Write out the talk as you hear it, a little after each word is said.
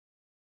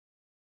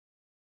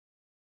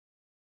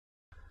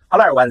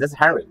Hello everyone, this is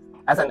Henry.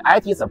 As an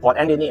IT support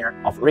engineer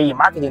of Ruijie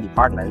Marketing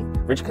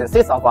Department, which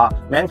consists of a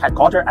main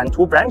headquarters and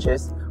 2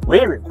 branches,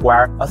 we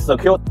require a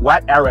secure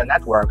wide area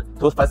network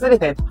to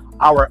facilitate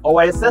our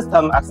OS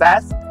system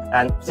access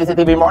and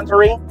CCTV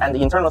monitoring and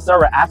internal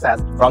server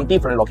access from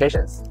different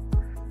locations.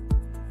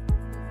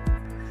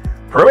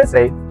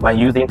 Previously, when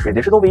using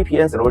traditional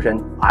VPN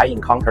solution, I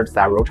encountered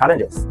several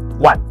challenges.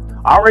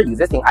 1. Our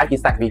existing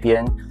IPSEC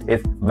VPN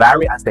is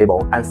very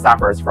unstable and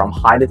suffers from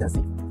high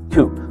latency.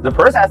 2. The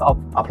process of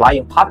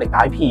applying public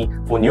IP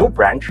for new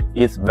branch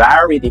is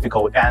very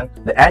difficult and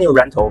the annual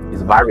rental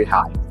is very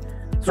high.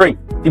 3.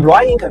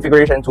 Deploying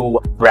configuration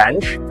to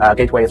branch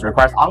gateways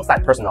requires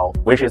on-site personnel,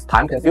 which is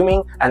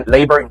time-consuming and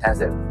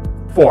labor-intensive.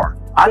 4.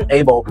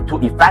 Unable to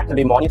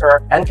effectively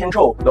monitor and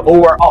control the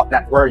overall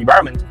network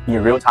environment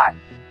in real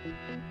time.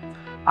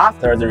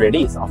 After the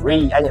release of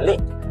Ruijie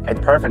AnyLink,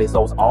 it perfectly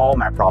solves all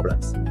my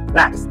problems.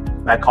 Next,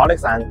 my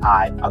colleagues and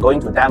I are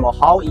going to demo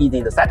how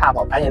easy the setup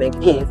of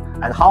AnyLink is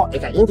and how it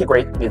can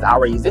integrate with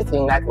our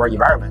existing network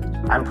environment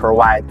and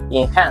provide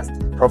enhanced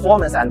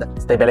performance and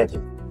stability.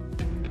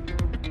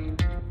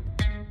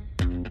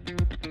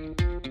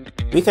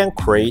 We can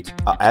create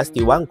a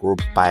SD-WAN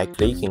group by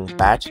clicking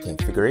Batch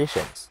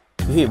Configurations.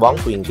 If we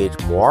want to engage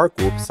more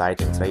group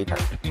settings later,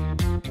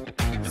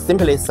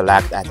 simply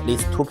select at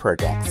least 2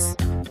 projects.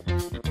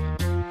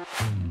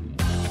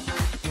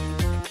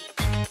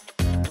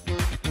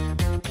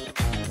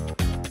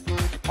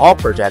 All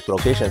project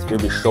locations will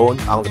be shown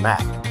on the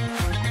map.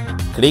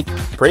 Click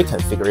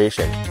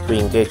Pre-configuration to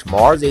engage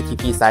more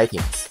ZTP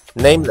settings.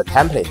 Name the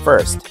template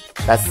first.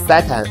 Let's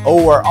set an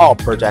overall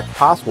project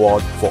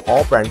password for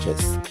all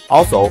branches.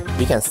 Also,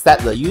 we can set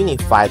the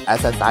unified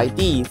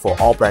SSID for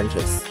all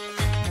branches.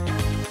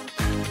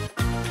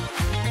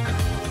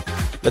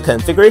 The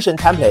configuration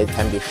template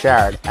can be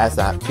shared as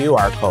a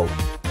QR code.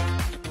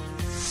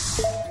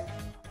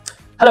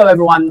 Hello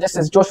everyone, this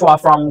is Joshua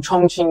from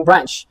Chongqing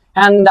branch,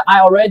 and I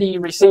already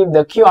received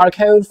the QR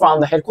code from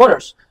the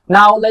headquarters.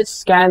 Now let's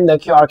scan the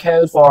QR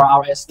code for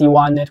our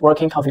SD-WAN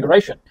networking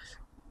configuration.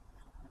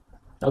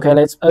 Okay,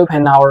 let's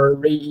open our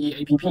Ruijie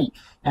app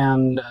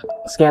and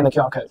scan the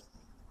QR code.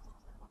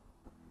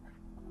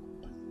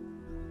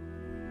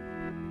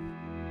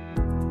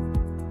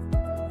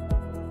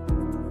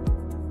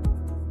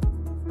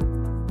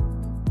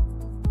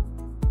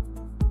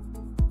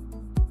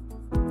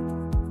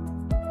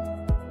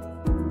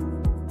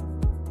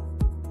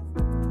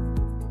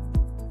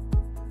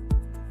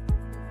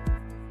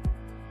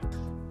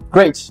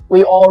 Great,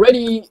 we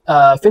already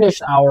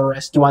finished our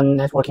SD-WAN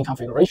networking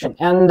configuration,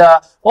 and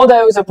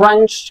although the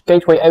branch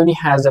gateway only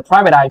has a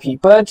private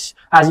IP, but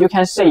as you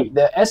can see,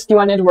 the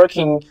SD-WAN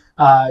networking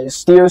is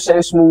still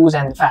so smooth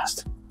and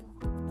fast.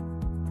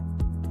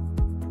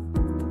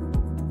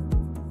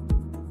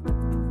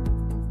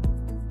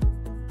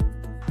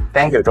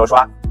 Thank you,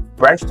 Joshua.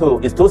 Branch 2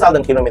 is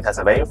 2,000 kilometers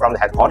away from the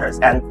headquarters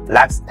and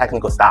lacks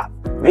technical staff.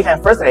 We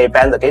can firstly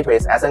ban the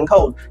gateway's SN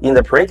code in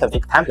the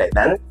pre-config template,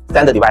 then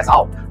send the device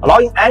out,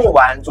 allowing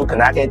anyone to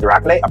connect it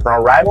directly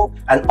upon arrival,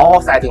 and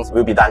all settings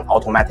will be done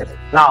automatically.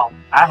 Now,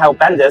 I have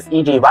banned this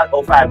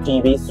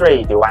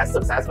EG105GB3 device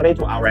successfully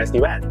to our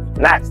SD-WAN.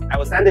 Next, I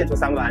will send it to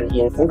someone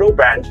in Fuzhou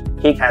branch.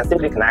 He can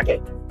simply connect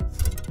it.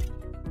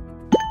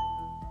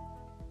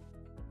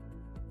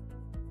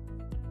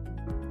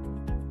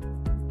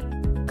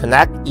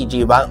 Connect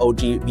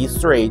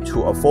EG10GB3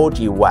 to a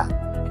 4G WAN.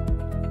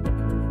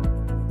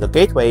 The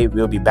gateway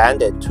will be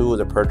banded to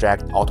the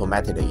project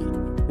automatically.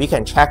 We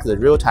can check the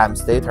real-time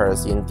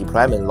status in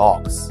deployment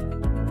logs.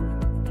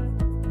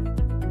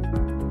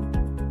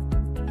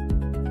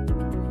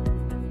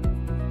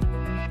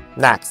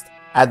 Next,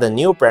 add the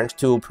new Branch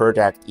 2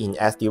 project in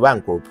SD-WAN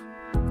group.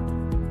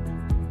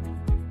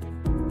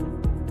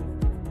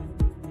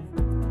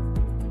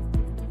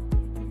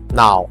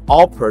 Now,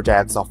 all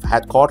projects of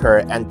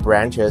headquarters and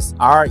branches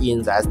are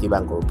in the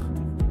SD-WAN group.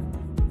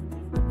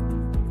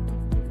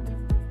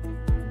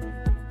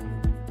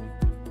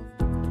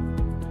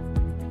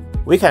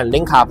 We can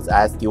link up the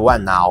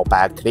SD-WAN now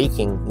by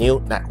clicking New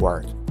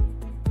Network.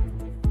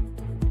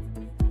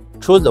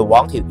 Choose the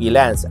wanted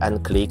VLANs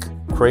and click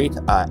Create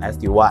a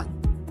SD-WAN.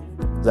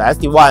 The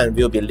SD-WAN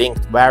will be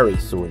linked very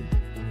soon.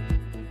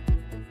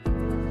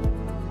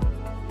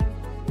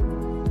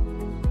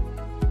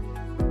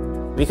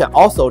 We can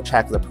also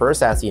check the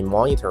process in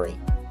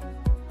monitoring.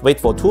 Wait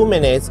for 2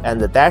 minutes and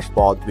the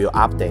dashboard will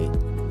update.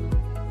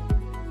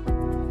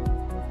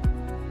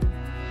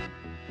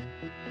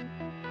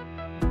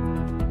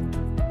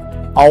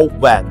 All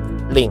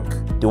WAN, link,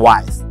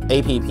 device,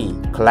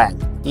 app,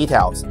 client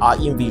details are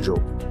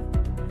individual.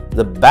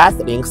 The best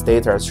link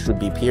status should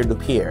be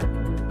peer-to-peer.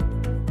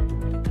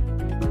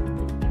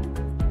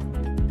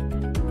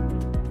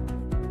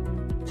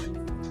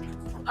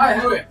 Hi,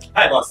 Henry.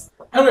 Hi, boss.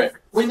 Henry,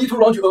 we need to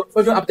launch a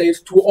version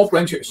update to all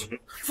branches.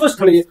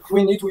 Firstly,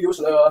 we need to use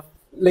the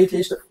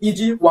latest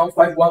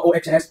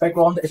EG1510XS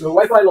background as a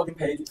Wi-Fi login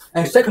page.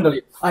 And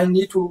secondly, I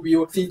need to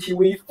view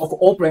CCTV of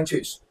all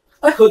branches.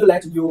 I heard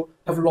that you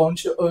have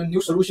launched a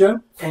new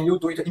solution. Can you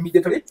do it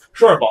immediately?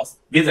 Sure, boss.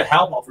 With the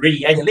help of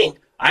Ruijie AnyLink,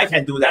 I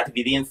can do that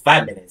within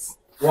 5 minutes.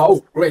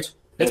 Wow, great.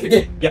 Let's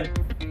begin. Yeah.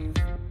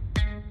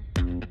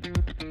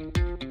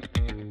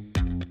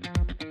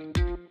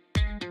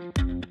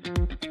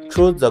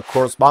 Choose the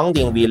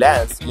corresponding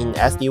VLANs in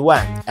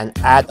SD-WAN and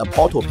add a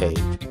portal page.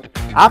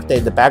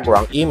 Update the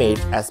background image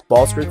as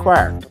boss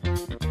required.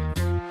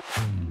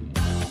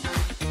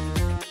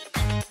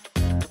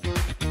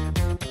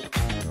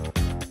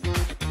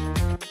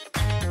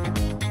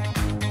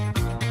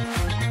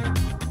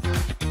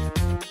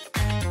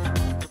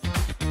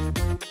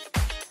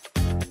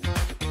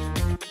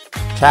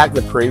 Check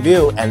the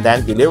preview and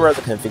then deliver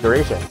the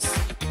configurations.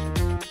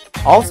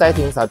 All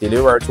settings are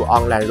delivered to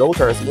online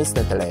routers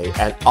instantly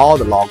and all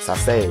the logs are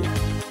saved.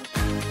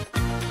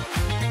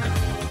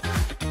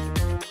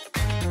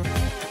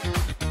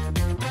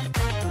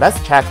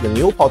 Let's check the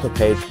new portal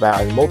page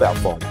via a mobile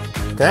phone.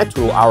 Connect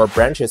to our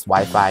branch's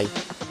Wi-Fi.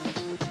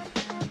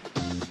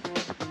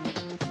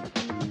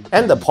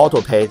 And the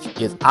portal page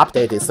is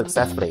updated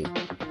successfully.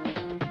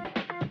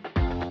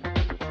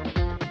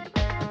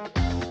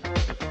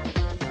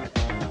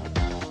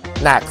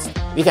 Next,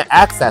 we can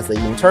access the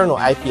internal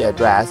IP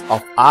address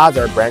of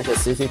other branches'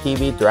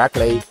 CCTV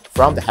directly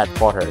from the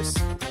headquarters.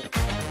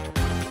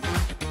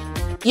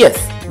 Yes,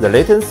 the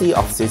latency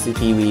of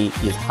CCTV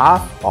is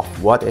half of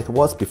what it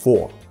was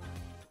before.